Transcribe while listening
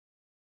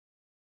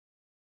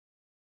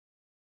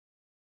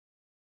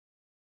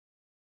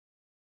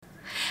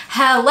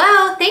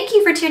Hello, thank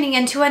you for tuning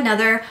in to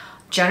another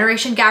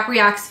Generation Gap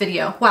Reacts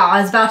video. Wow, I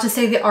was about to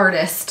say the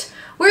artist.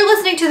 We're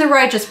listening to the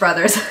Righteous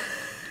Brothers.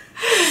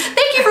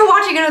 Thank you for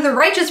watching another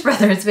Righteous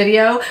Brothers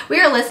video.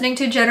 We are listening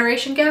to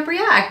Generation Gap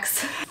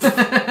Reacts.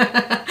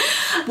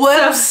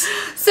 Whoops.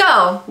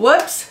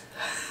 Whoops.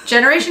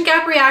 Generation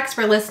Gap Reacts,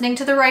 we're listening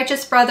to the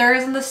Righteous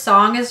Brothers and the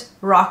song is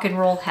Rock and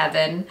Roll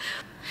Heaven.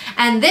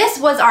 And this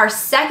was our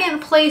second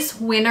place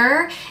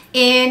winner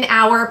in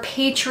our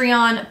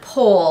Patreon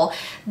poll.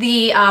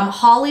 The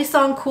Holly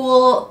song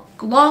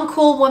Long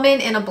Cool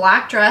Woman in a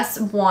Black Dress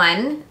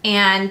won,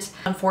 and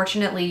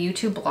unfortunately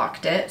YouTube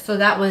blocked it, so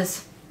that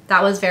was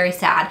very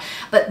sad.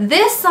 But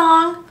this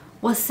song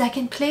was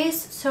second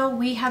place, so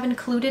we have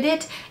included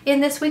it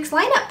in this week's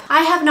lineup.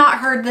 I have not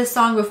heard this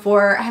song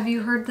before. Have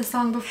you heard this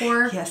song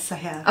before? Yes, I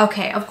have.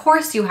 Okay, of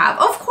course you have.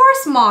 Of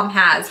course Mom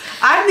has.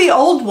 I'm the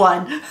old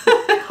one.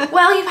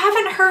 Well, you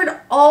haven't heard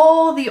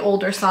all the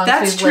older songs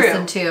we've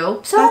listened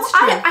to. So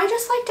I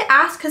just like to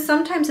ask, because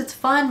sometimes it's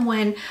fun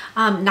when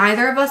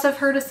neither of us have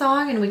heard a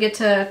song and we get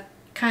to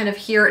kind of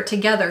hear it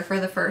together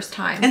for the first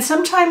time. And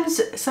sometimes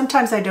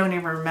I don't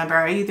even remember.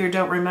 I either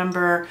don't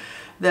remember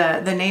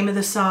the name of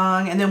the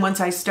song, and then once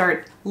I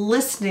start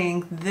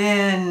listening,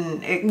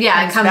 then it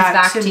comes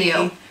back to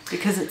me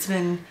because it's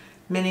been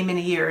many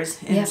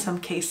years in some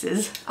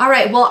cases. All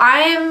right, well, I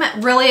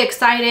am really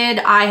excited.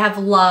 I have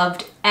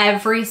loved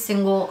every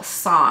single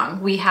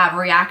song we have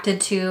reacted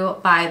to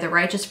by the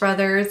Righteous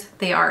Brothers.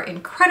 They are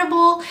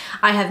incredible.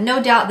 I have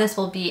no doubt this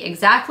will be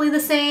exactly the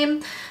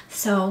same.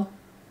 So,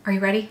 are you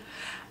ready?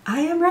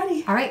 I am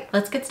ready. All right,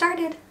 let's get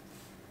started.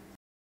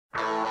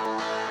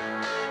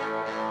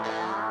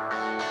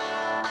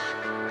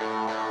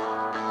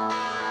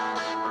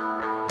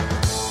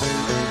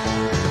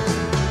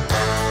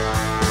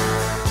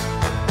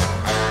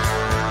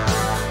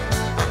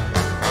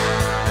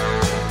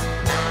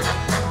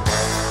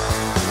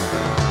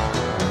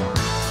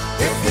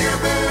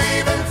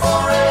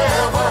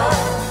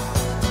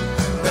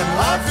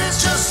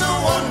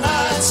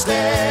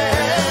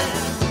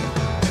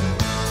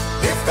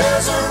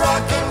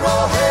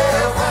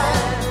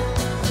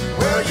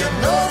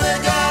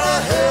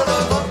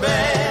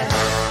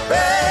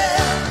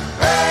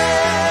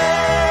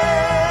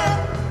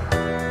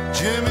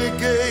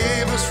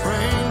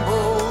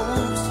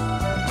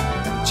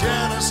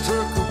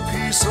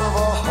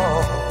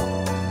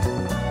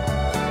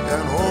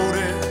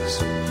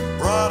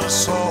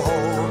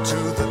 Soul to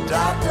the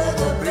doctor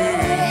to be.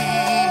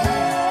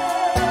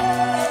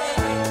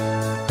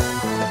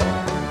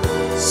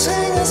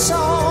 Sing a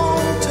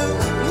song to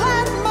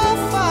light my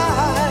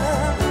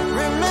fire.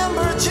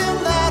 Remember Jim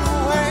that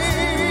way.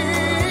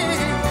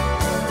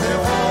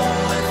 They've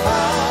only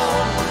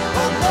found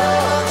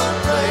another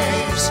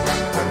place to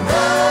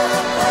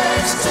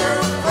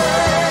play.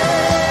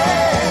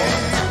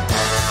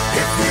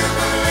 If you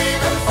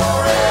believe in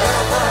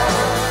forever,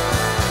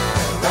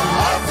 then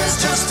life is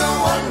just a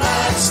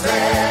one-night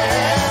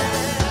stand.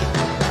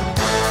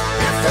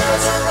 If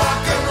there's a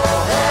rock and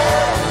roll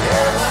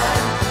heaven,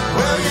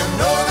 well, you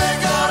know they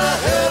got a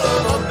hell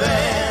of a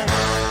band.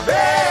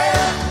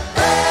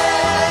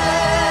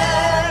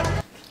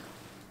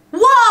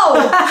 Whoa!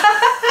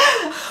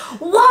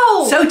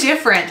 Whoa! So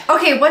different.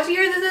 Okay, what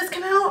year did this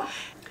come out?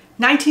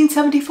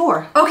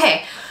 1974.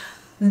 Okay,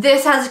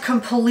 this has a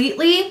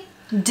completely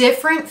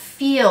different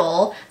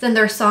feel than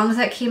their songs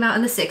that came out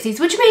in the 60s,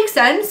 which makes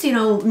sense. You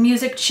know,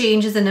 music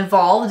changes and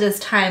evolved as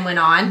time went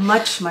on.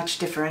 Much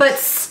different. But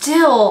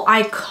still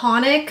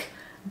iconic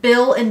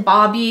Bill and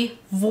Bobby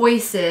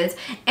voices.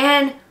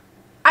 And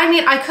I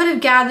mean, I could have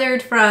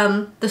gathered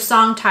from the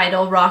song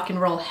title, Rock and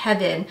Roll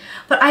Heaven,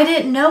 but I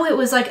didn't know it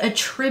was like a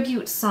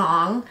tribute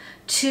song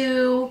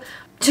to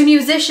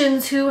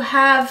musicians who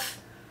have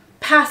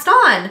passed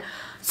on.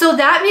 So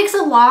that makes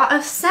a lot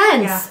of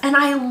sense. Yeah. And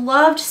I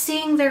loved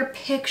seeing their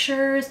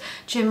pictures.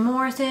 Jim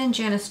Morrison,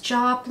 Janis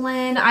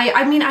Joplin.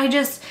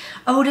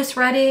 Otis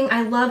Redding.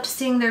 I loved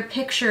seeing their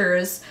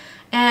pictures.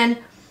 And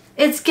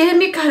it's getting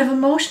me kind of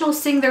emotional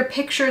seeing their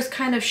pictures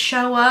kind of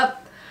show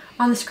up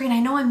on the screen. I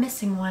know I'm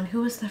missing one.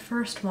 Who was the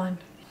first one?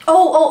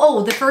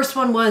 Oh, the first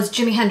one was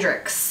Jimi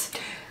Hendrix.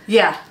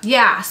 Yeah.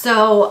 Yeah,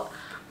 so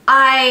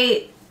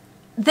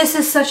this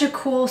is such a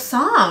cool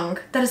song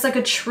that is like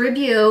a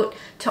tribute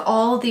to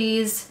all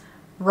these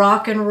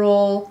rock and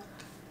roll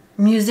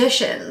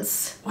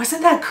musicians.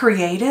 Wasn't that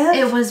creative?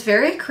 It was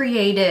very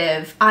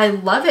creative. I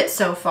love it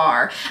so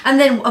far. And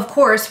then, of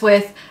course,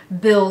 with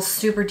Bill's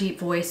super deep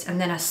voice, and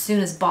then as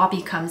soon as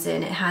Bobby comes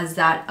in, it has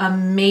that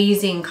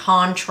amazing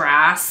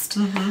contrast.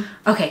 Mm-hmm.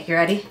 Okay, you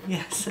ready?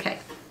 Yes. Okay.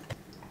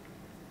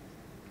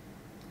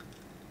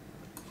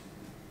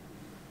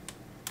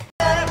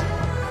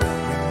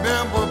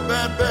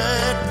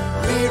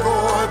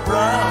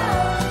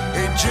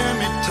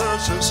 Jimmy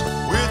touches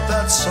with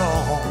that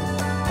song,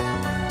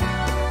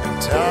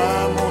 and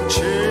time will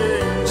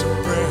change the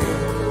way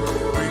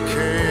we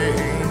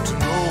came to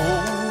know.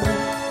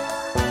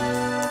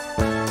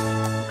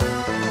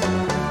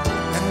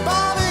 And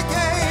Bobby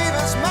gave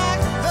us back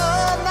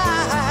the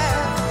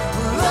night.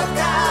 Look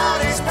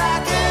out, he's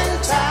back in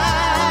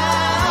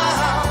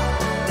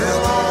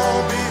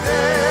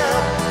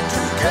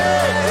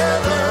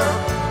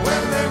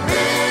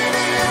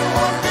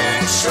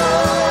can show.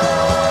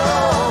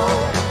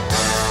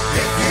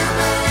 If you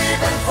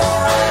believe in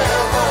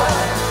forever,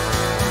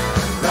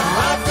 then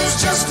life is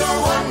just a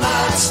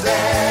one-night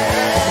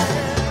stand.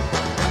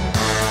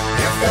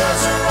 If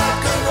there's a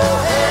rock and roll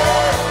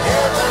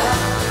heaven,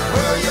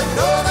 well, you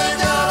know they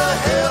got a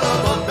hell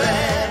of a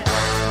band.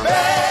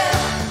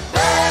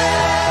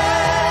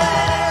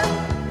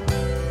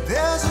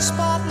 There's a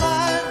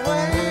spotlight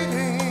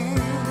waiting,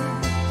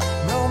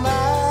 no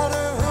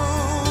matter who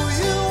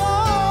you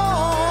are,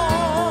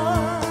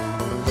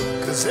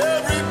 'cause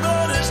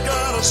everybody's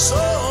got a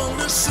song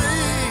to sing.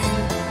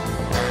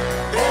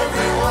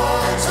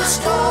 Everyone's a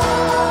star.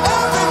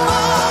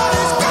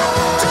 Everybody's got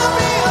to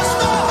be a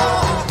star.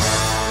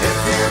 If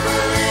you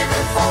believe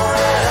in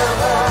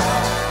forever,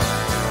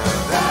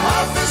 then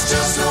life is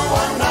just a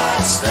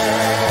one-night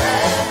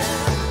stand.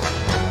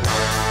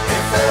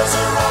 If there's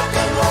a rock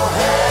and roll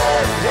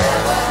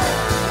heaven,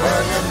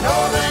 well, you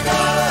know they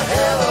got a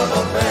hell of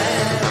a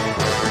band.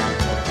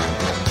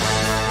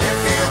 If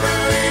you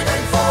believe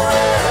in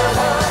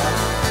forever,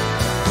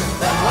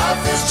 then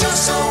life is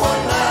just a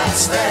one-night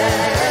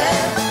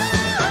stand.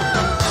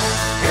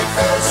 If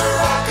there's a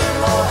rock and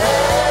roll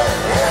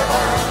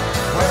heaven,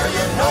 well,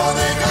 you know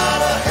they got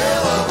a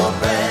hell of a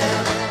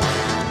band.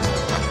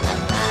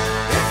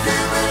 If you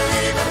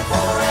believe in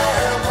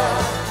forever,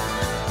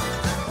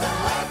 then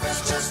life is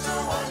just a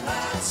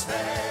one-night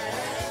stand.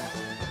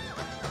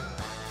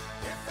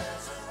 If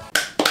there's a rock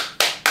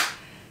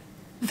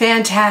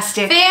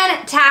Fantastic.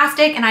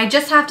 Fantastic. And I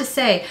just have to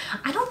say,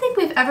 I don't think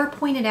we've ever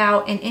pointed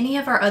out in any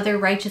of our other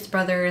Righteous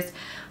Brothers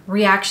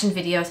reaction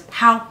videos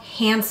how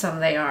handsome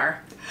they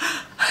are.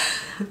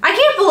 I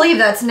can't believe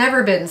that's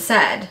never been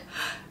said.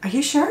 Are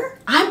you sure?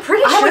 I'm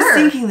pretty sure. I was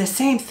thinking the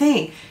same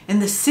thing. In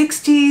the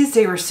 60s,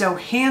 they were so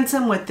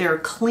handsome with their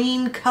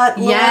clean cut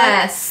look.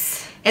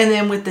 Yes. And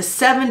then with the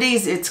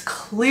 70s, it's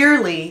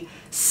clearly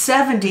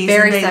 70s.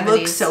 Very and they 70s.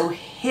 look so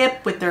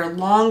hip with their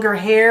longer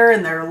hair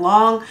and their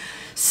long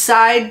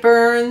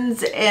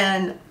sideburns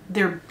and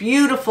their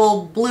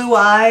beautiful blue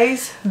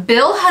eyes.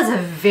 Bill has a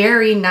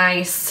very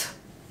nice,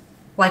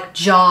 like,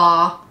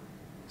 jaw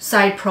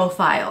side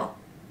profile.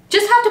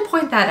 Just have to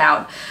point that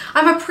out.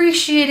 I'm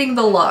appreciating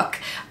the look,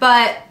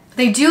 but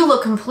they do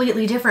look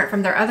completely different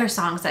from their other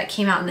songs that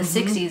came out in the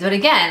 60s. But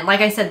again, like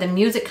I said, the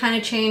music kind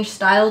of changed,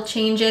 style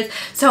changes.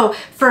 So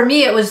for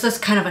me, it was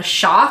just kind of a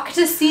shock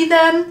to see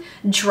them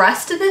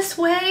dressed this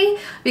way,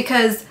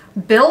 because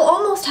Bill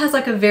almost has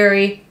like a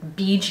very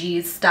Bee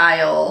Gees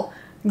style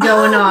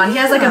going on. He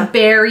has like a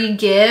Barry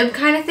Gibb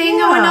kind of thing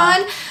going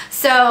on.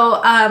 So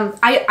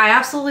I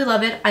absolutely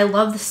love it. I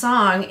love the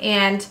song,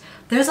 and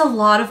there's a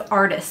lot of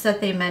artists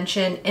that they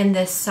mention in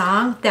this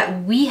song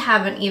that we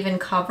haven't even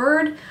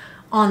covered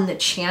on the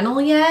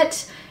channel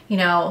yet. You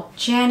know,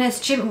 Janice,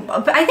 Jim,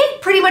 I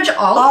think pretty much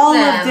all of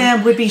them. All of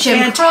them would be Jim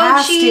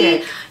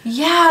fantastic. Croce.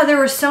 Yeah, there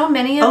were so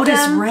many of them.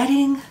 Otis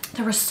Redding.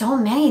 There were so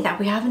many that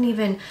we haven't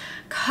even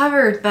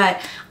covered,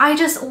 but I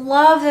just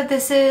love that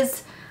this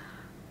is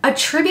a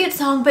tribute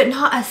song, but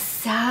not a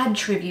sad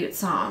tribute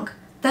song.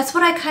 That's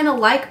what I kind of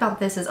like about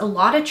this, is a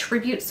lot of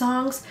tribute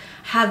songs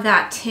have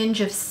that tinge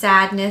of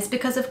sadness,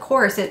 because of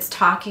course it's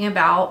talking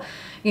about,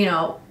 you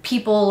know,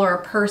 people or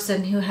a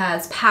person who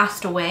has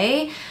passed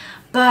away.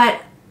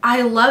 But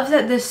I love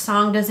that this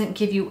song doesn't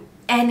give you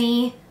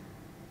any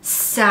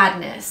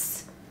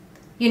sadness.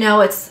 You know,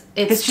 it's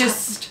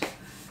just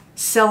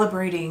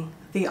celebrating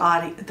the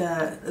artist.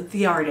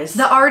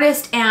 The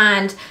artist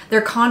and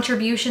their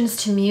contributions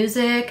to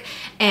music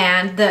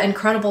and the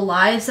incredible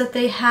lives that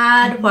they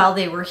had while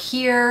they were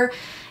here.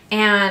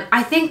 And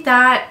I think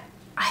that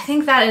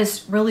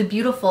is really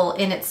beautiful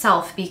in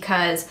itself,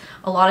 because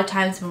a lot of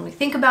times when we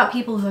think about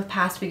people who have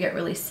passed, we get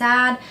really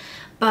sad.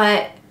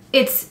 But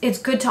it's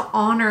good to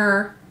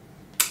honor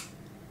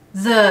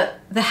the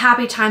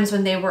happy times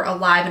when they were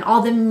alive and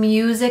all the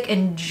music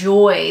and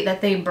joy that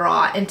they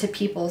brought into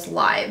people's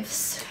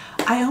lives.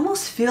 I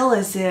almost feel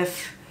as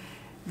if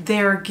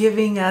they're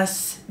giving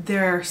us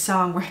their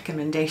song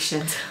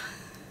recommendations.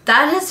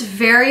 That is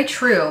very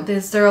true,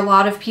 because there are a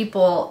lot of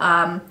people,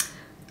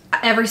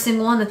 every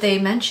single one that they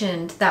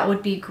mentioned, that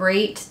would be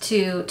great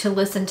to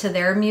listen to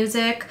their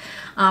music.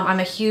 I'm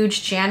a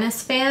huge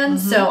Janice fan,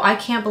 so I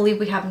can't believe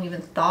we haven't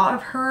even thought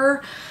of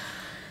her.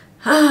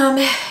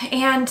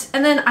 And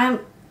then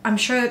I'm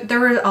sure there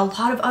were a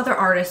lot of other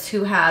artists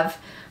who have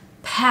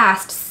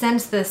passed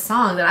since this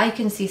song that I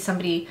can see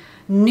somebody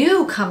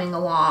new coming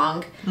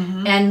along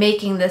and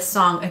making this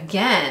song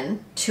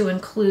again to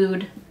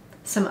include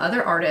some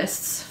other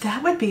artists.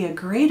 That would be a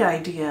great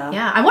idea.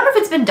 Yeah, I wonder if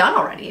it's been done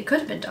already. It could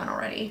have been done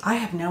already. I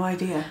have no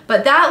idea.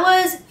 But that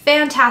was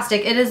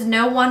fantastic. It is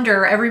no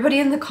wonder everybody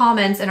in the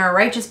comments in our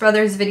Righteous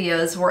Brothers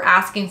videos were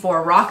asking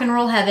for Rock and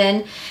Roll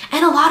Heaven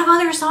and a lot of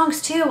other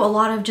songs too. A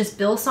lot of just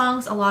Bill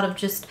songs, a lot of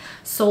just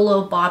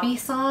solo Bobby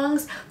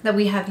songs that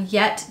we have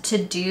yet to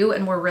do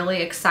and we're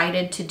really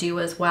excited to do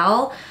as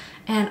well.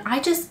 And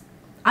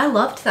I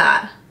loved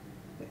that.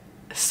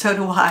 So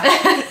do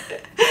I.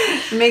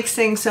 It makes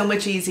things so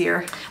much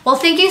easier. Well,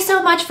 thank you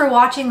so much for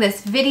watching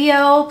this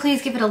video.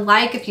 Please give it a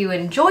like if you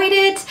enjoyed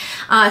it.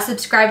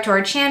 Subscribe to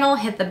our channel,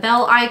 hit the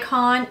bell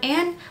icon,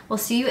 and we'll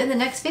see you in the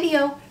next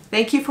video.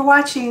 Thank you for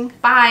watching.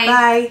 Bye.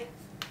 Bye.